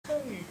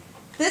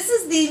This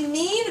is the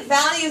mean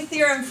value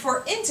theorem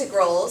for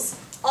integrals,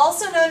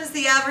 also known as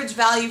the average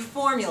value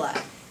formula.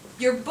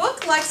 Your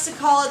book likes to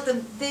call it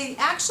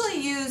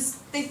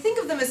they think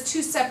of them as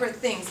two separate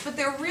things, but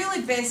they're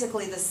really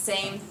basically the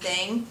same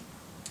thing.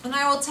 And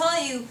I will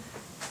tell you,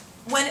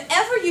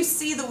 whenever you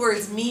see the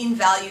words mean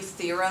value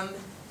theorem,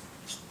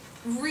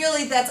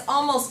 really that's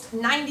almost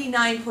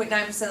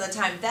 99.9% of the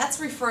time, that's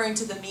referring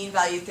to the mean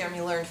value theorem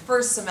you learned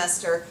first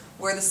semester,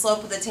 where the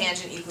slope of the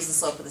tangent equals the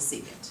slope of the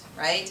secant,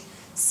 right?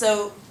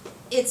 So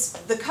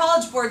the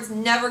College Board's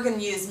never going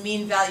to use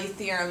mean value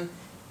theorem.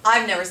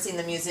 I've never seen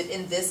them use it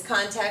in this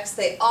context.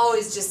 They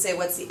always just say,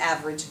 what's the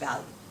average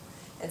value?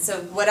 And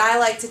so what I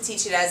like to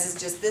teach it as is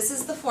just, this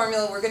is the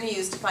formula we're going to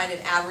use to find an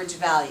average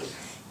value.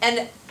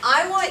 And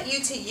I want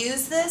you to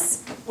use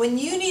this when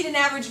you need an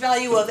average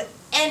value of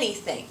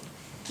anything.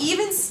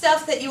 Even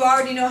stuff that you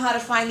already know how to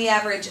find the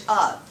average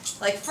of.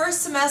 Like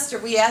first semester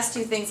we asked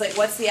you things like,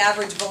 what's the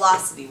average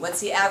velocity?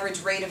 What's the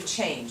average rate of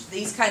change?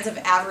 These kinds of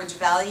average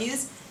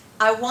values.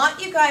 I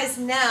want you guys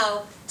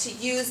now to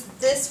use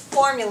this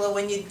formula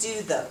when you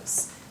do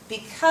those,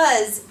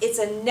 because it's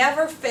a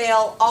never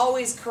fail,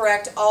 always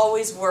correct,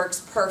 always works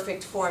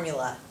perfect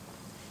formula,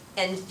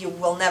 and you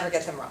will never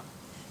get them wrong.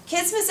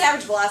 Kids miss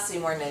average velocity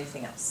more than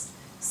anything else.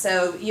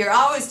 So you're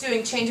always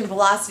doing change in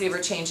velocity over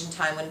change in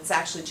time when it's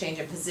actually change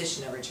in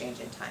position over change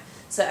in time.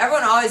 So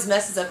everyone always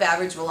messes up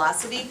average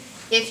velocity.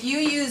 If you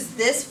use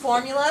this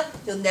formula,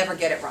 you'll never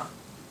get it wrong.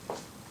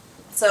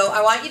 So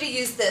I want you to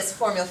use this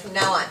formula from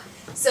now on.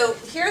 So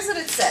here's what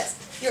it says.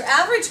 Your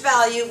average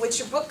value, which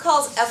your book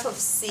calls f of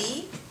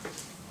c,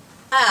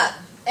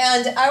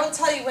 and I will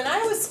tell you, when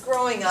I was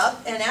growing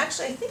up, and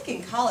actually I think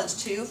in college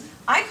too,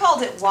 I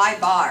called it y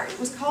bar. It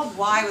was called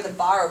y with a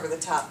bar over the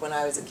top when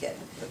I was a kid.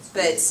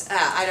 But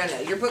I don't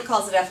know. Your book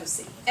calls it f of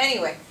c.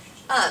 Anyway,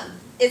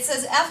 it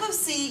says f of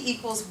c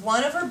equals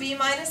 1 over b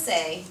minus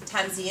a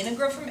times the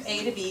integral from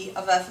a to b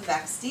of f of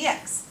x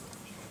dx.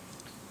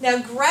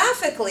 Now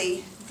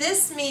graphically,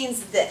 this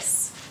means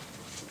this.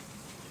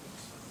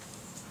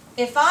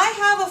 If I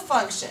have a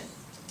function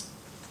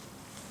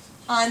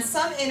on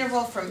some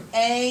interval from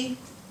a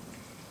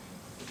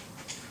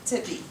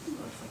to b.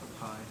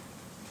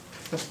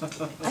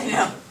 I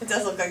know, it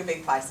does look like a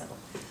big pi symbol.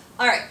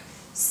 Alright,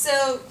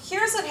 so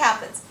here's what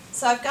happens.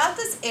 So I've got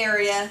this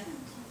area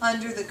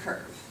under the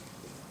curve.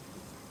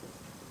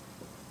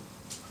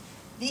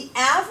 The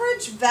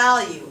average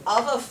value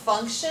of a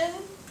function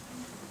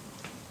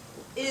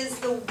is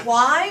the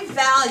y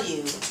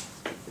value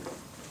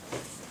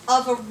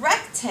of a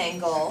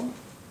rectangle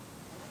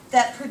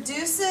that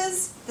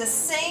produces the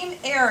same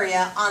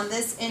area on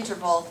this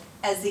interval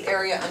as the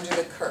area under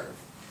the curve.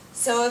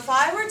 So if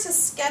I were to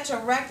sketch a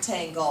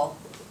rectangle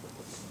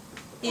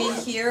in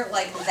here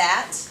like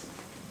that,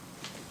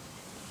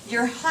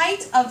 your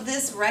height of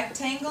this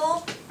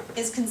rectangle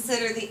is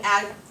considered the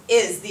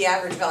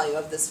average value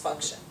of this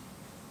function.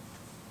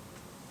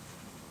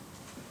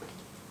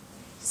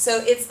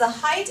 So it's the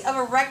height of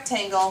a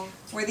rectangle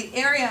where the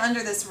area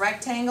under this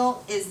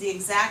rectangle is the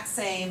exact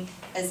same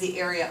as the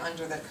area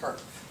under the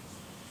curve.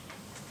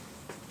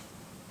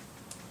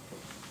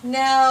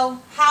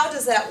 Now, how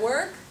does that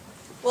work?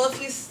 Well,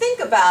 if you think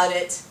about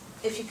it,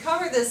 if you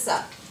cover this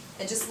up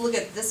and just look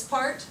at this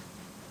part,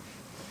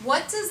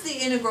 what does the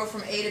integral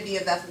from a to b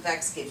of f of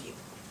x give you?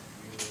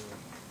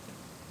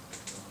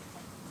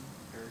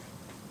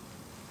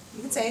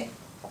 You can say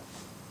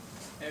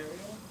it.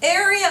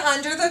 Area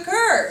under the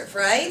curve,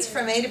 right?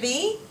 From a to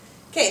b.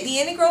 Okay, the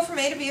integral from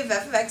a to b of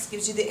f of x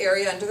gives you the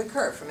area under the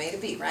curve from a to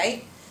b,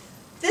 right?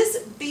 This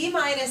b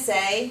minus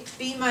a,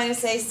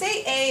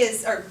 say a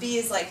is, or b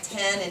is like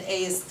 10 and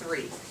a is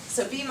 3.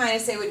 So b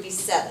minus a would be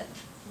 7.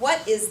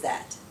 What is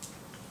that?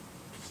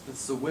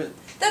 That's the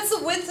width. That's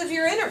the width of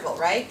your interval,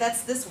 right?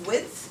 That's this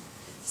width.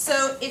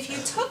 So if you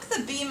took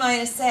the b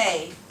minus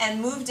a and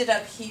moved it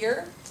up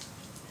here,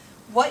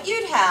 what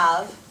you'd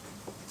have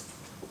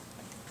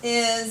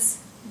is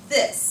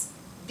this.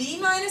 B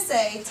minus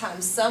a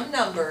times some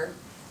number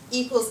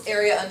equals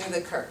area under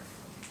the curve.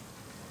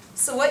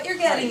 So what you're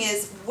getting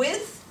is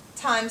width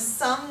times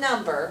some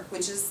number,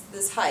 which is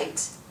this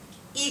height,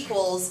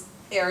 equals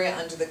area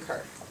under the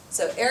curve.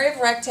 So area of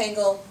a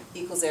rectangle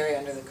equals area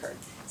under the curve.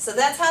 So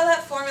that's how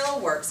that formula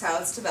works, how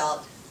it's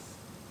developed.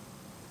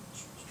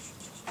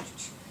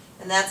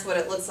 And that's what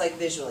it looks like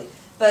visually.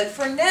 But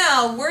for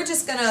now, we're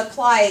just going to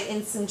apply it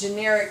in some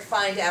generic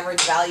find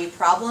average value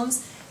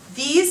problems.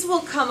 These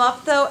will come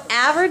up though.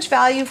 Average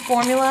value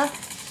formula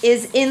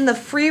is in the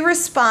free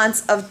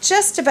response of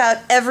just about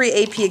every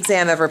AP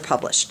exam ever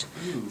published.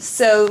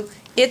 So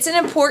it's an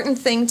important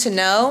thing to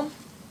know.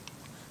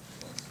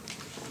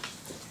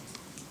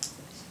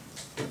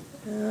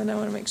 And I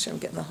want to make sure I'm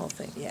getting the whole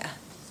thing. Yeah.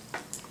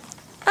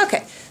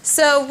 Okay,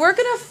 so we're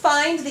going to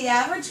find the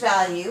average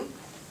value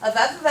of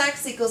f of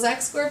x equals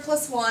x squared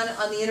plus 1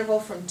 on the interval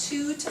from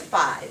 2 to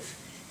 5.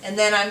 And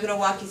then I'm going to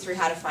walk you through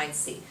how to find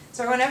c.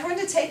 So I want everyone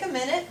to take a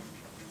minute,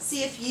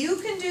 see if you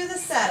can do the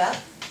setup.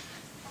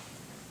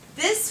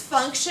 This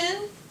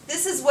function,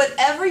 this is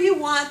whatever you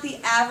want the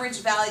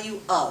average value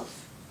of.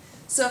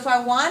 So if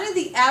I wanted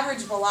the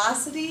average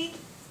velocity,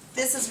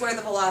 this is where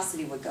the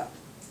velocity would go.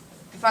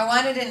 If I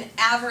wanted an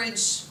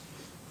average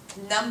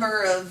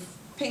number of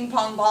ping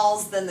pong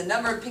balls, then the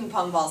number of ping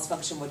pong balls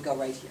function would go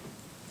right here.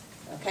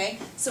 Okay?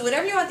 So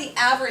whatever you want the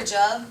average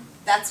of,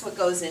 that's what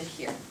goes in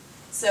here.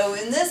 So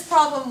in this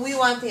problem, we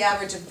want the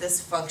average of this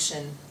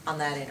function on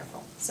that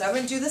interval. So I'm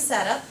going to do the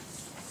setup.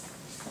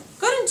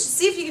 Go ahead and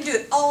see if you can do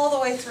it all the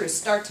way through,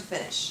 start to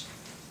finish.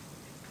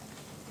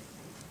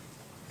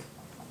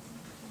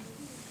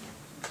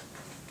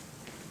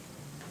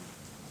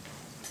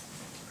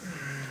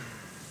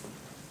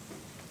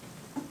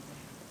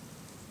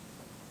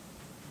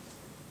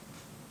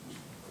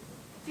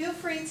 Feel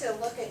free to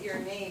look at your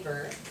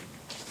neighbor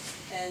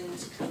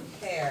and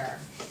compare.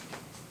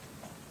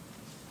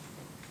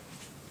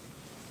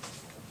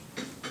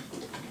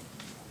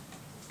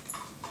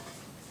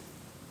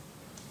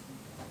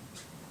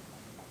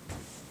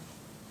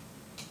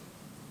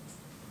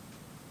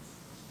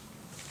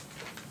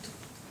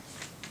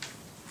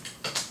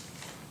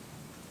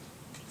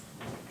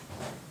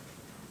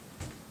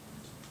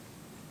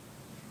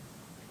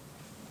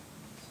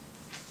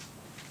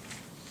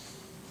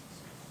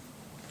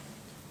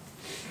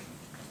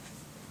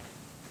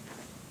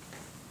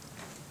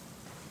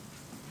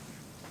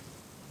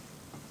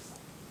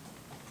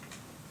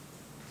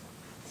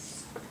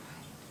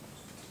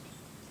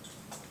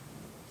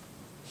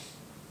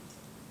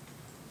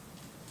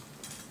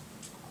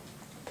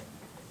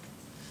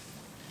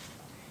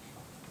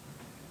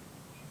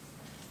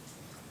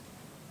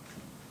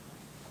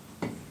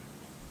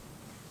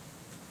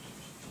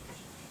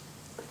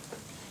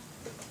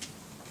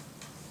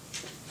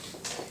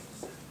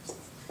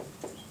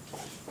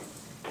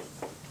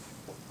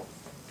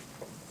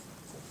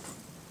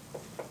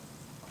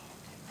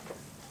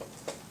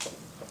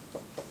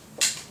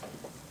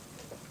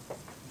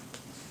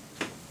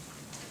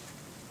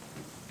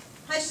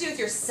 How'd you do with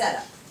your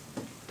setup?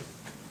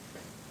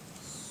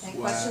 Any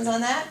questions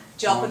on that?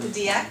 Jump with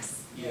the dx?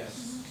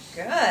 Yes.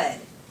 Good.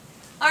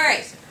 All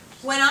right.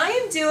 When I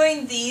am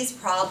doing these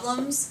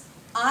problems,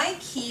 I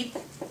keep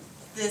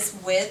this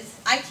width,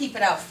 I keep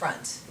it out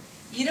front.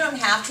 You don't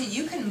have to.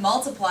 You can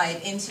multiply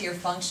it into your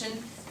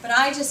function, but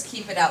I just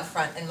keep it out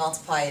front and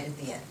multiply it at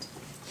the end.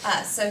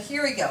 So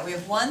here we go. We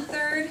have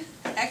 1/3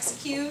 x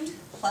cubed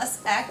plus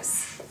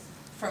x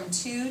from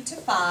 2 to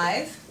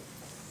 5.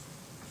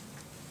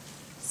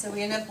 So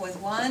we end up with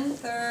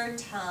 1/3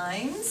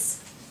 times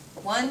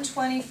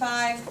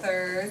 1/25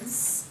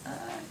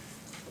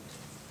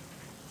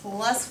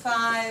 plus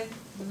 5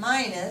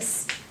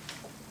 minus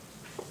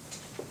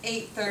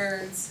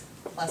 8/3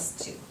 plus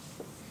 2.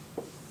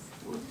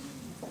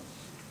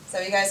 So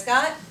you guys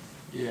got it?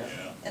 Yeah.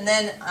 And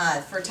then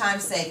for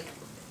time's sake,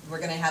 we're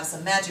going to have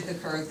some magic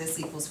occur. This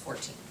equals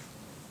 14.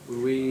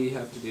 Would we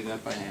have to do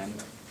that by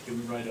hand? Can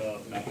we write a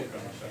math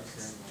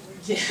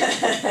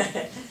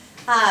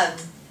Yeah.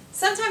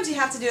 Sometimes you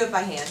have to do it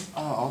by hand.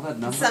 Oh, all that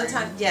numbering.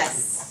 Sometimes,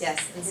 yes,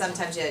 and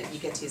sometimes you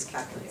get to use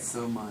calculator.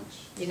 So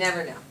much. You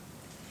never know.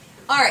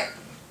 All right,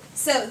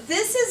 so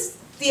this is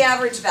the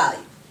average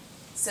value.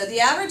 So the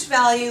average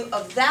value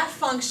of that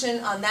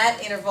function on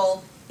that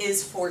interval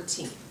is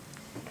 14.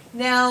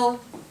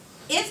 Now,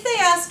 if they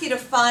ask you to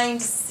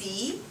find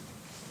C,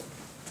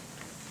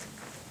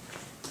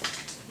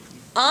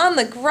 on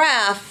the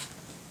graph,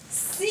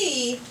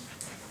 C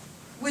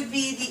would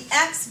be the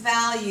x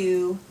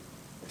value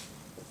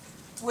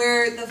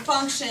where the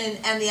function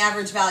and the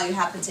average value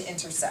happen to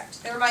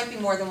intersect. There might be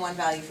more than one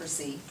value for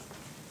C,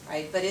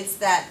 right? But it's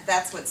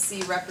that's what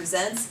C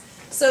represents.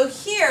 So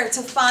here,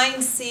 to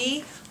find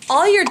C,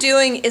 all you're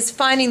doing is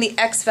finding the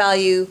x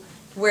value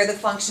where the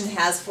function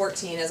has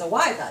 14 as a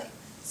y value.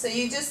 So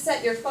you just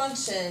set your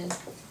function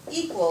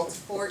equal to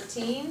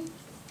 14,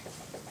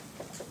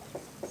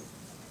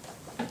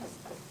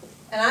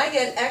 and I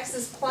get x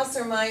is plus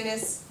or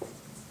minus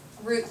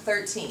root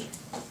 13.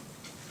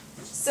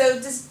 So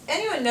does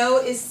anyone know,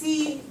 is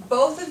C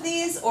both of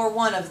these or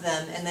one of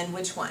them, and then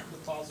which one? The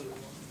positive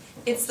one.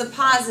 It's the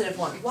positive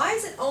one. Why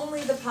is it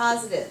only the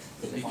positive?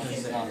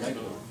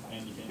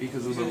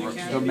 Because of the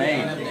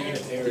domain.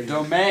 The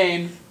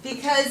domain.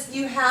 Because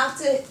you have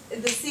to,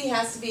 the C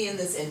has to be in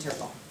this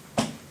interval.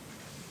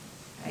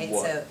 Right,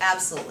 What? so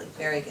absolutely,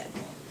 very good.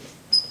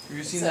 Have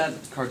you seen that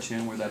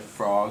cartoon where that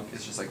frog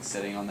is just like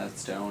sitting on that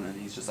stone and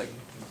he's just like,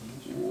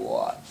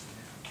 what?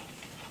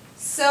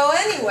 So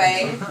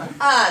anyway,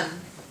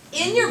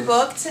 in your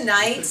book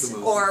tonight,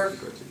 or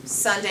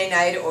Sunday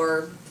night,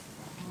 or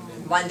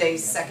Monday,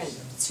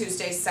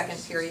 Tuesday, second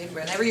period,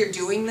 whenever you're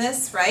doing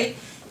this, right?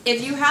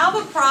 If you have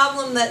a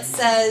problem that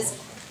says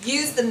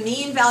use the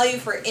mean value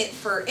for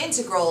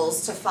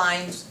integrals to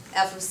find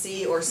f of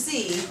c or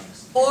c,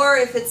 or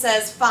if it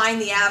says find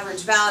the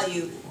average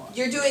value,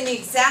 you're doing the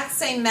exact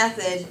same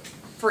method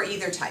for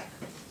either type.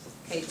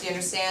 Okay, do you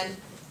understand?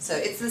 So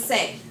it's the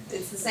same.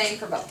 It's the same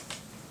for both.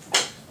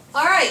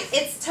 All right,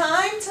 it's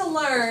time to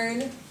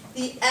learn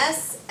the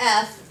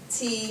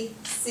SFTC.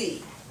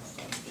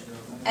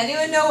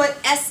 Anyone know what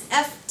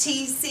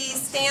SFTC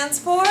stands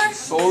for?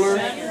 Solar,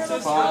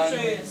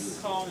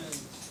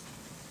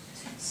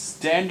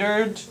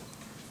 Standard.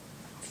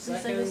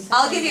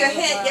 I'll give you a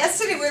hint.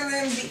 Yesterday we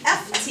learned the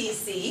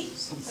FTC.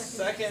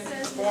 Second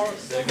formula.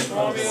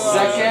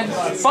 Second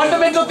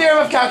fundamental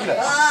theorem of calculus.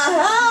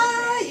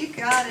 You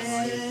got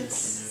it.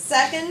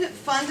 Second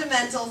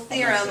fundamental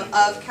theorem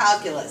of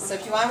calculus. So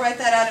if you want to write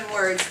that out in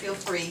words, feel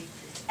free.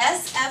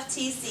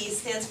 SFTC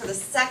stands for the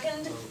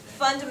second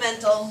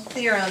fundamental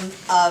theorem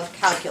of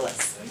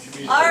calculus.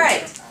 All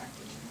right.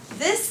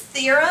 This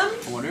theorem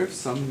I wonder if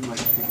some like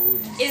people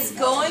is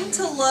going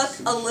to look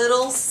a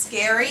little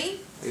scary,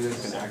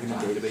 there's been hacking a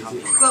database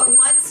here. but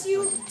once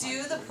you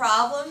do the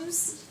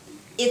problems,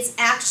 it's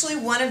actually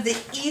one of the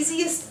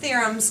easiest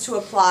theorems to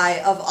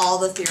apply of all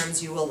the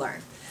theorems you will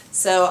learn.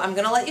 So I'm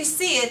going to let you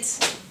see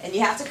it, and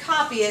you have to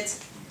copy it,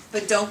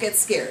 but don't get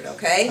scared,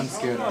 okay? I'm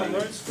scared already.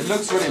 It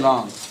looks really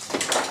long.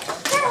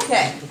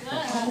 Okay.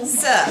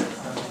 So,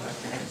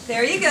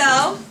 there you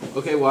go.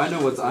 Okay, well I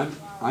know what's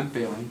I'm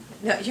failing.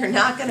 No, you're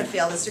not going to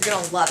fail this. You're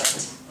going to love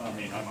it. I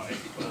mean, I might.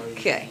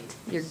 Okay.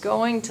 You're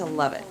going to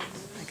love it.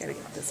 I got to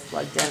get this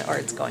plugged in or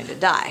it's going to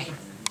die.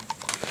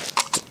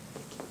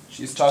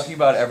 She's talking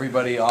about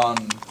everybody on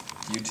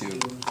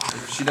YouTube.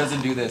 If she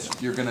doesn't do this,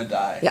 you're gonna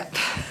die. Yep.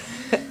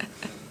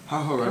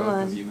 How Come heroic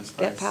on. of you, Miss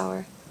Price. Get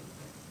power.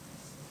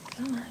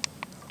 Come on.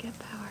 Get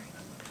power.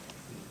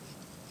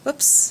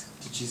 Whoops.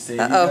 Did she save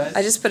you Uh-oh. guys?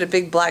 I just put a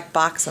big black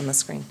box on the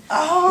screen.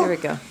 There we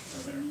go.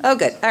 Oh,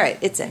 good. All right.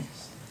 It's in.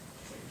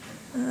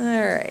 All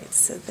right.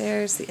 So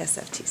there's the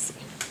SFTC.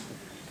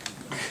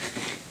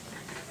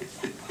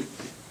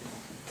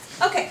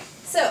 Okay.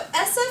 So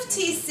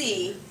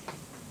SFTC,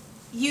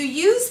 you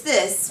use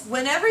this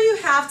whenever you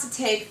have to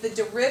take the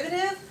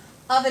derivative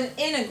of an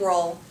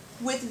integral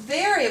with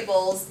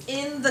variables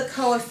in the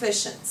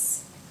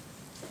coefficients.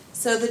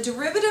 So the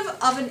derivative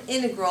of an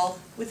integral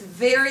with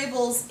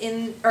variables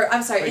in, or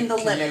I'm sorry, in the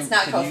Wait, limits,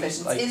 not can you,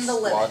 coefficients, like, in the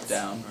squat limits.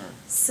 down or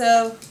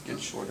So, get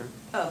shorter?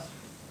 oh,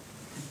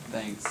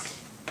 Thanks.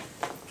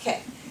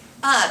 okay.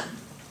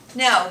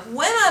 Now,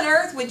 when on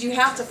earth would you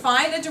have to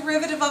find a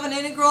derivative of an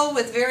integral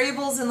with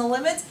variables in the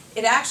limits?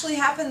 It actually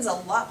happens a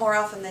lot more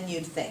often than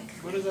you'd think.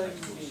 What does that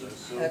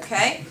mean?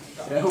 Okay?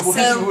 Yeah,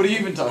 what are you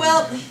even talking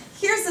Well, about?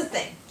 here's the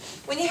thing.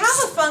 When you have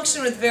a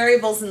function with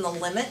variables in the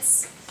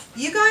limits,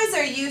 you guys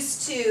are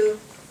used to,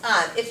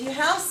 if you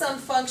have some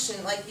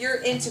function, like your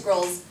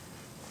integrals,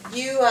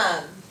 you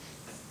have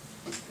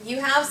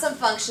some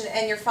function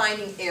and you're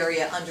finding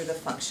area under the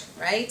function,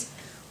 right?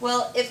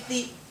 Well, if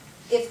the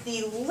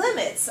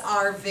limits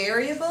are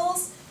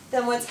variables,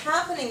 then what's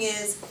happening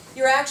is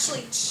your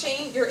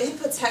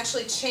input's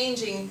actually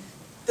changing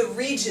the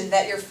region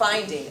that you're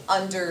finding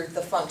under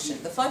the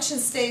function. The function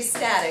stays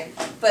static,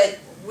 but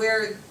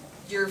where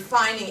you're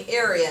finding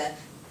area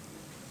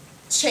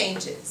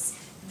changes.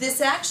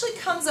 This actually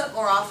comes up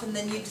more often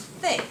than you'd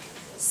think.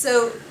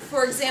 So,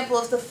 for example,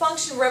 if the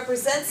function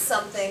represents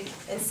something,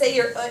 and say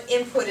your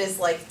input is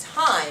like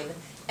time,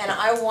 and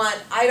I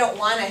don't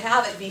want to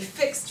have it be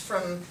fixed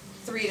from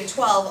 3 to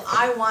 12,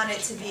 I want it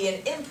to be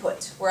an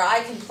input where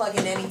I can plug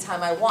in any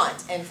time I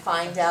want and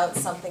find out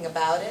something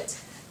about it.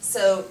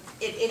 So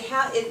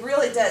it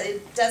really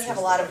does have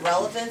a lot of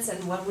relevance,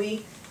 and when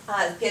we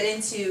get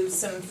into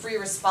some free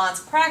response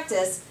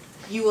practice,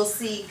 you will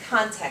see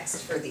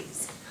context for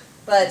these.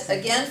 But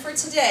again, for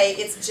today,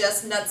 it's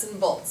just nuts and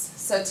bolts.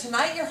 So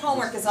tonight your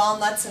homework is all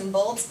nuts and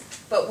bolts,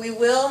 but we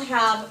will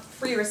have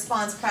free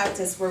response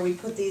practice where we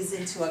put these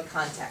into a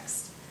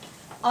context.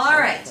 All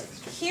right,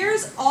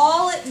 here's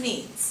all it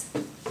means.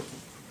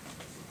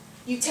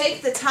 You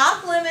take the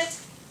top limit,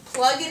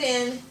 plug it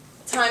in,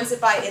 times it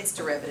by its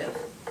derivative.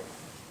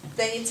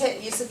 Then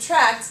you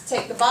subtract,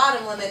 take the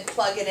bottom limit,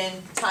 plug it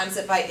in, times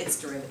it by its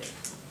derivative.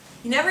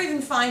 You never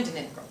even find an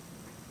integral.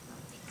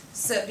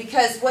 So,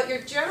 because do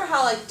you remember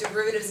how like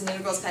derivatives and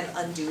integrals kind of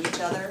undo each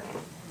other,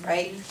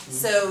 right?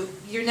 So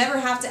you never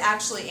have to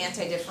actually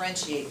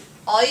anti-differentiate.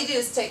 All you do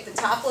is take the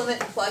top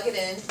limit and plug it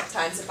in,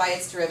 times it by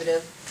its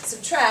derivative,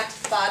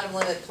 subtract, bottom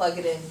limit, plug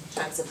it in,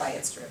 times it by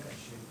its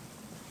derivative.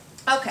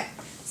 Okay,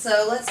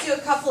 so let's do a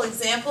couple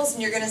examples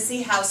and you're going to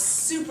see how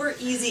super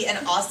easy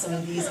and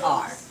awesome these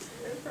are.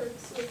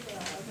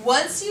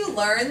 Once you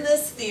learn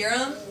this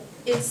theorem,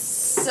 it's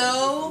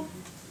so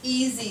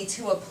easy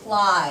to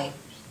apply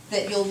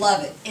that you'll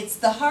love it.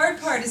 The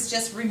hard part is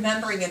just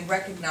remembering and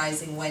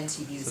recognizing when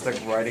to use It's it.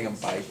 like riding a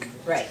bike.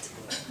 Right.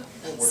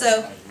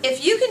 So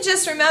if you can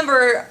just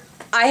remember,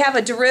 I have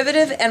a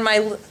derivative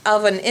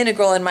of an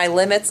integral and my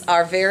limits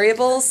are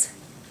variables.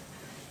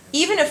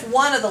 Even if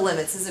one of the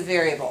limits is a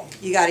variable,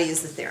 you got to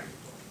use the theorem.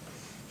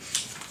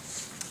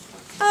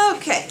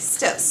 Okay,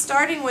 so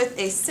starting with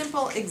a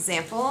simple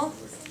example.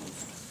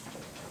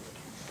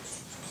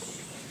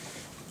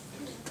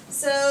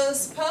 So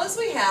suppose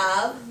we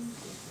have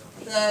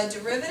the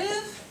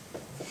derivative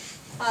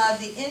of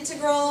the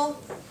integral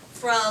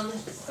from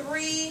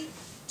 3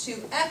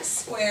 to x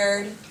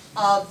squared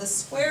of the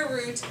square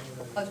root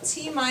of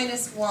t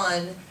minus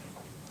 1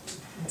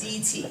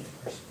 dt.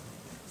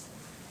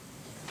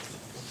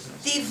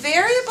 The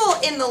variable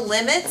in the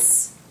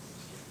limits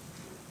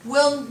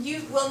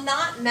you will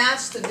not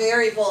match the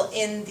variable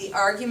in the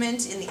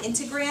argument, in the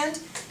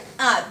integrand,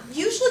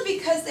 usually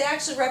because they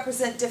actually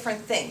represent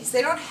different things.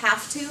 They don't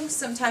have to,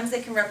 sometimes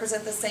they can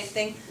represent the same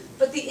thing,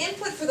 but the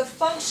input for the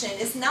function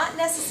is not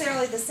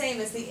necessarily the same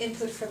as the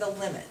input for the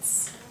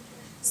limits.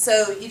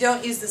 So you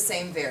don't use the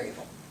same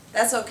variable.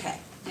 That's okay.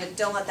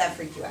 Don't let that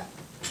freak you out.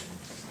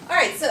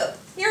 Alright, so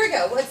here we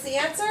go. What's the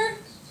answer?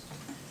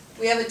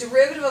 We have a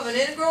derivative of an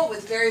integral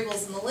with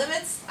variables in the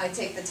limits. I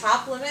take the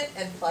top limit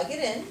and plug it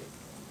in.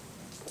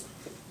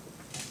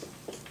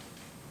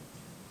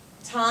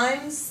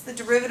 Times the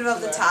derivative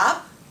of the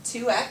top,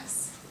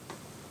 2x,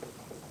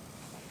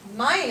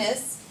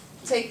 minus,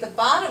 take the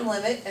bottom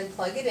limit and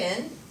plug it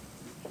in,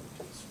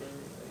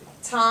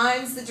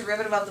 times the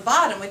derivative of the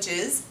bottom, which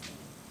is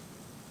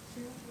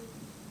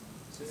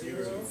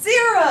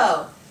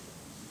 0.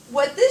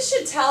 What this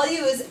should tell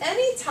you is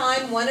any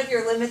time one of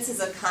your limits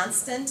is a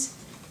constant,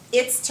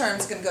 its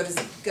term's going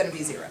to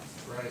be 0.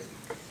 Right.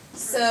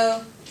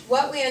 So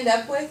what we end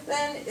up with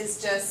then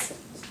is just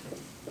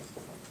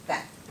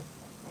that.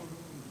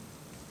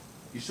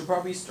 You should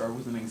probably start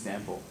with an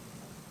example.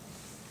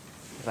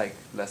 Like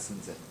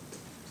lessens it.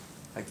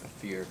 Like the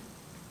fear.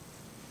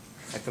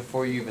 Like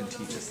before you even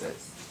teach us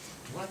this.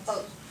 What?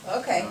 Oh,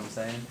 You okay. know what I'm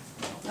saying?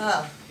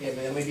 Oh. Yeah,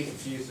 but I may be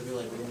confused. I'll be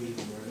like, what are we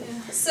even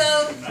learning?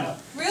 So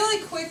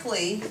really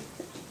quickly, I'm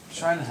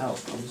trying to help.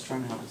 I'm just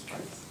trying to help us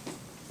practice.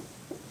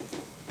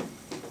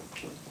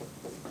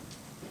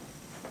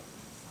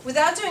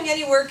 without doing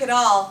any work at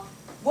all,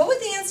 what would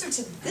the answer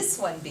to this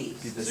one be?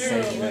 Be the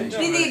Zero, same like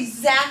thing. Be the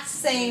exact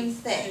same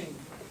thing.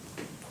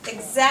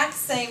 Exact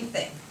same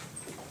thing.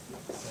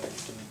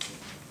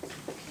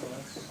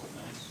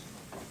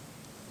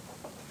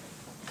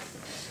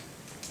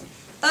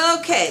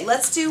 Okay,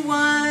 let's do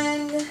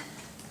one.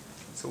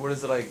 So what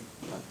is it like?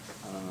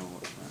 I don't know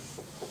what.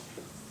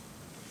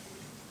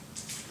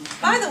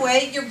 By the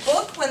way, your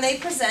book, when they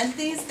present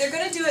these, they're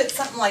going to do it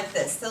something like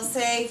this. They'll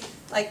say,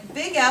 like,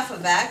 big F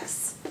of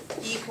x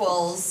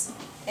equals,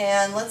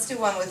 and let's do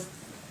one with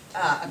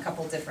a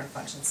couple different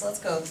functions. So let's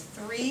go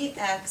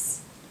 3x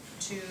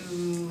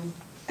to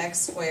x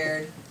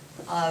squared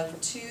of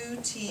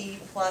 2t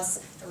plus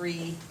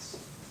 3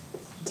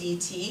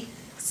 dt.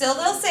 So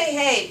they'll say,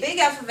 hey, big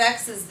F of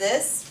x is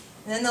this,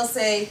 and then they'll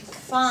say,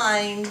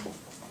 find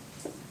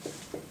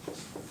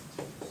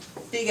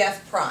big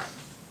F prime.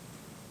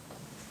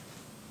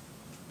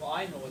 Well,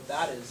 I know what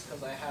that is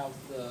because I have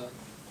the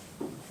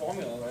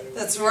formula right over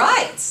That's here.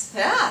 right.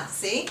 Yeah,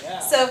 see? Yeah.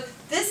 So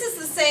this is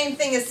the same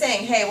thing as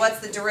saying, hey, what's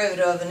the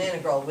derivative of an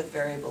integral with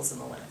variables in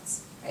the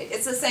limits? Right?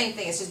 It's the same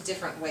thing, it's just a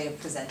different way of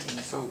presenting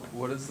it. So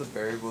what does the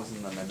variables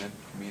in the limit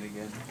mean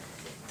again?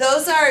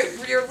 Those are,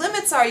 your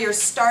limits are your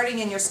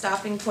starting and your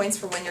stopping points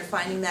for when you're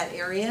finding that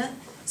area.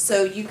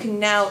 So you can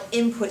now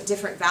input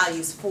different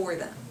values for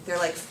them. They're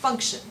like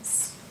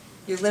functions.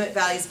 Your limit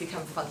values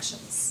become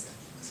functions.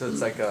 So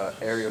it's like a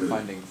area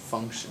finding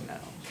function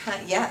now.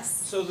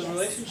 Yes. So the yes.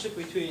 relationship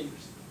between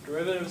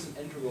derivatives and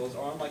integrals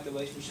are like the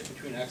relationship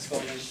between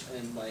exponents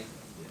and like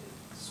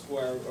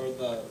square or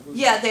the root.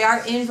 Yeah, they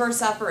are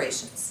inverse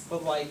operations.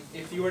 But like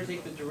if you were to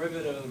take the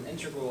derivative of an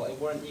integral,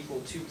 it wouldn't equal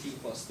 2t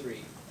plus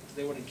 3.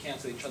 They wouldn't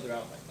cancel each other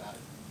out like that.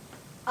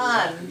 You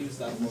would have to use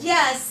that formula.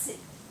 Yes,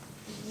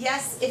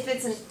 yes, if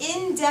it's an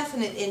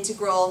indefinite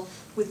integral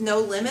with no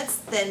limits,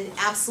 then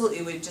absolutely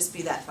it would just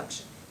be that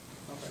function.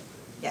 Okay.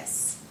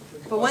 Yes.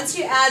 But once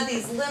you add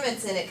these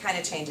limits in, it kind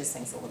of changes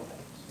things a little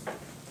bit.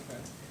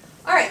 Okay.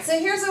 All right, so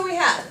here's what we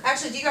have.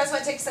 Actually, do you guys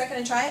want to take a second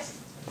and try it?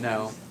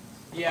 No.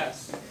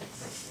 Yes.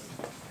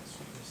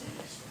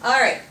 All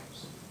right,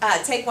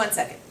 take 1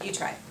 second. You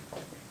try it.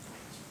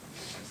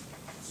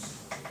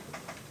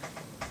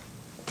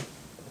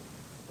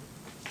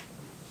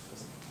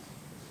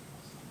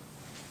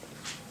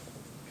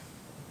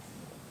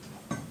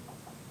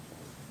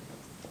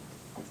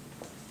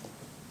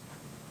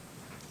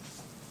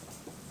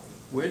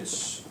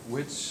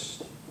 Which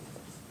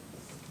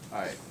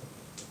alright.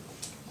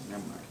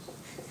 Never mind.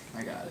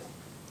 I got it.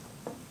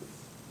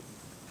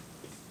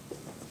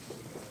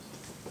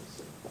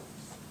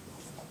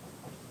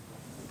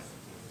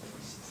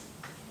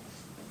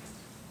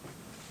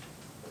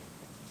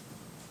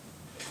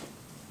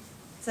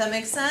 Does that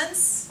make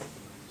sense?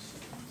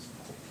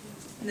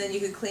 And then you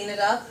could clean it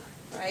up,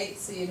 right?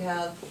 So you'd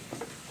have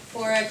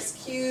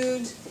 4x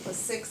cubed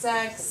plus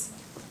 6x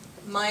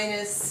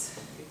minus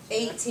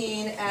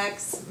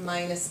 18x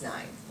minus 9,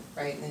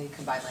 right? And then you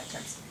combine like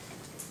terms.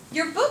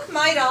 Your book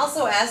might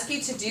also ask you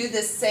to do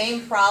this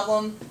same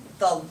problem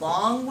the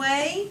long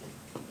way.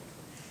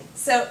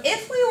 So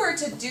if we were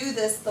to do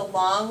this the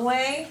long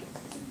way,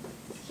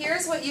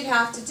 here's what you'd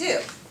have to do.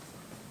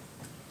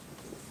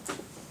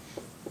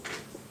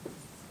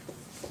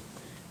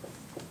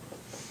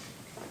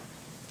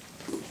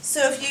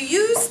 So if you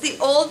use the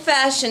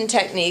old-fashioned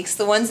techniques,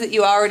 the ones that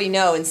you already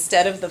know,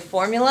 instead of the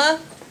formula,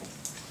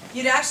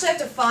 you'd actually have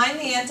to find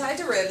the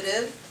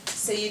antiderivative.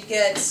 So you'd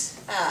get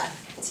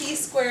t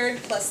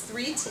squared plus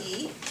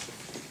 3t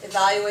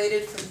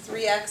evaluated from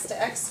 3x to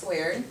x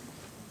squared.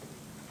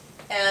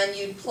 and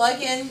you'd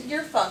plug in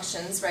your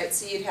functions, right?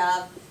 So you'd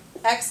have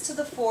x to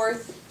the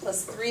fourth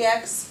plus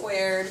 3x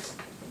squared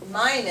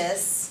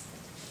minus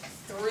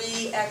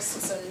 3x,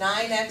 so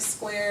 9x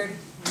squared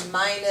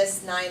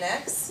minus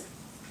 9x.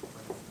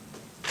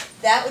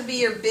 That would be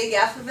your big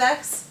F of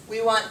x.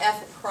 We want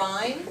f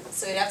prime,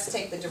 so you'd have to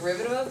take the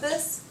derivative of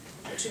this,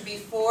 which would be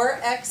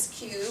 4x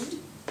cubed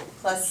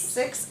plus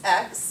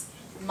 6x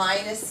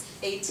minus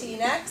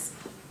 18x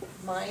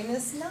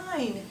minus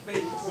 9.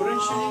 Wait,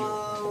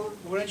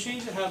 wouldn't you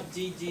need to have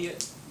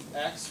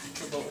ddx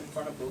for both in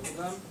front of both of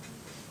them?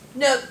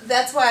 No,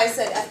 that's why I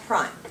said f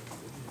prime.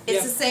 It's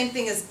Yeah. the same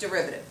thing as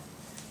derivative.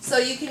 So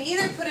you can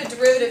either put a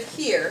derivative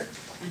here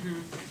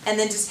and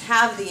then just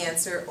have the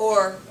answer,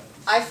 or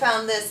I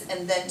found this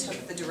and then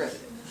took the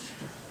derivative.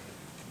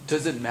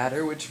 Does it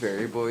matter which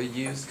variable you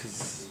use?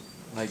 Because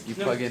like you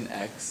No. plug in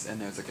x and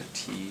there's like a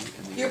t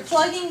and then You're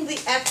plugging the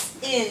x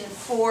in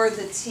for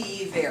the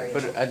t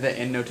variable. But at the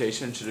end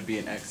notation, should it be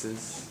in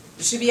x's?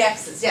 It should be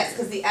x's, yes,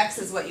 because the x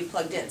is what you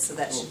plugged in, so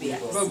that should be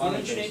x. But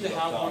wouldn't you need to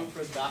have one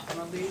for that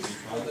one of these?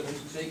 For the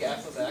big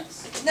F of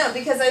x? No,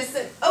 because I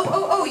said,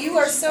 oh, you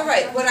are so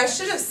right. What I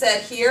should have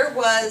said here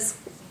was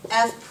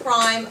f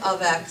prime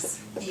of x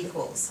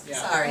equals.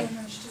 Yeah. Sorry.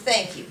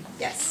 Thank you.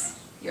 Yes,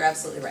 you're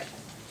absolutely right.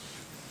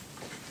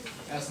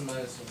 That's a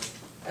minus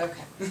one.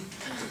 Okay,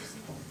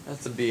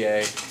 That's a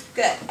BA.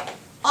 good.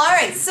 All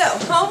right, so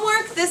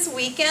homework this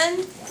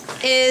weekend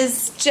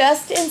is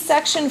just in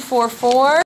section 4.4.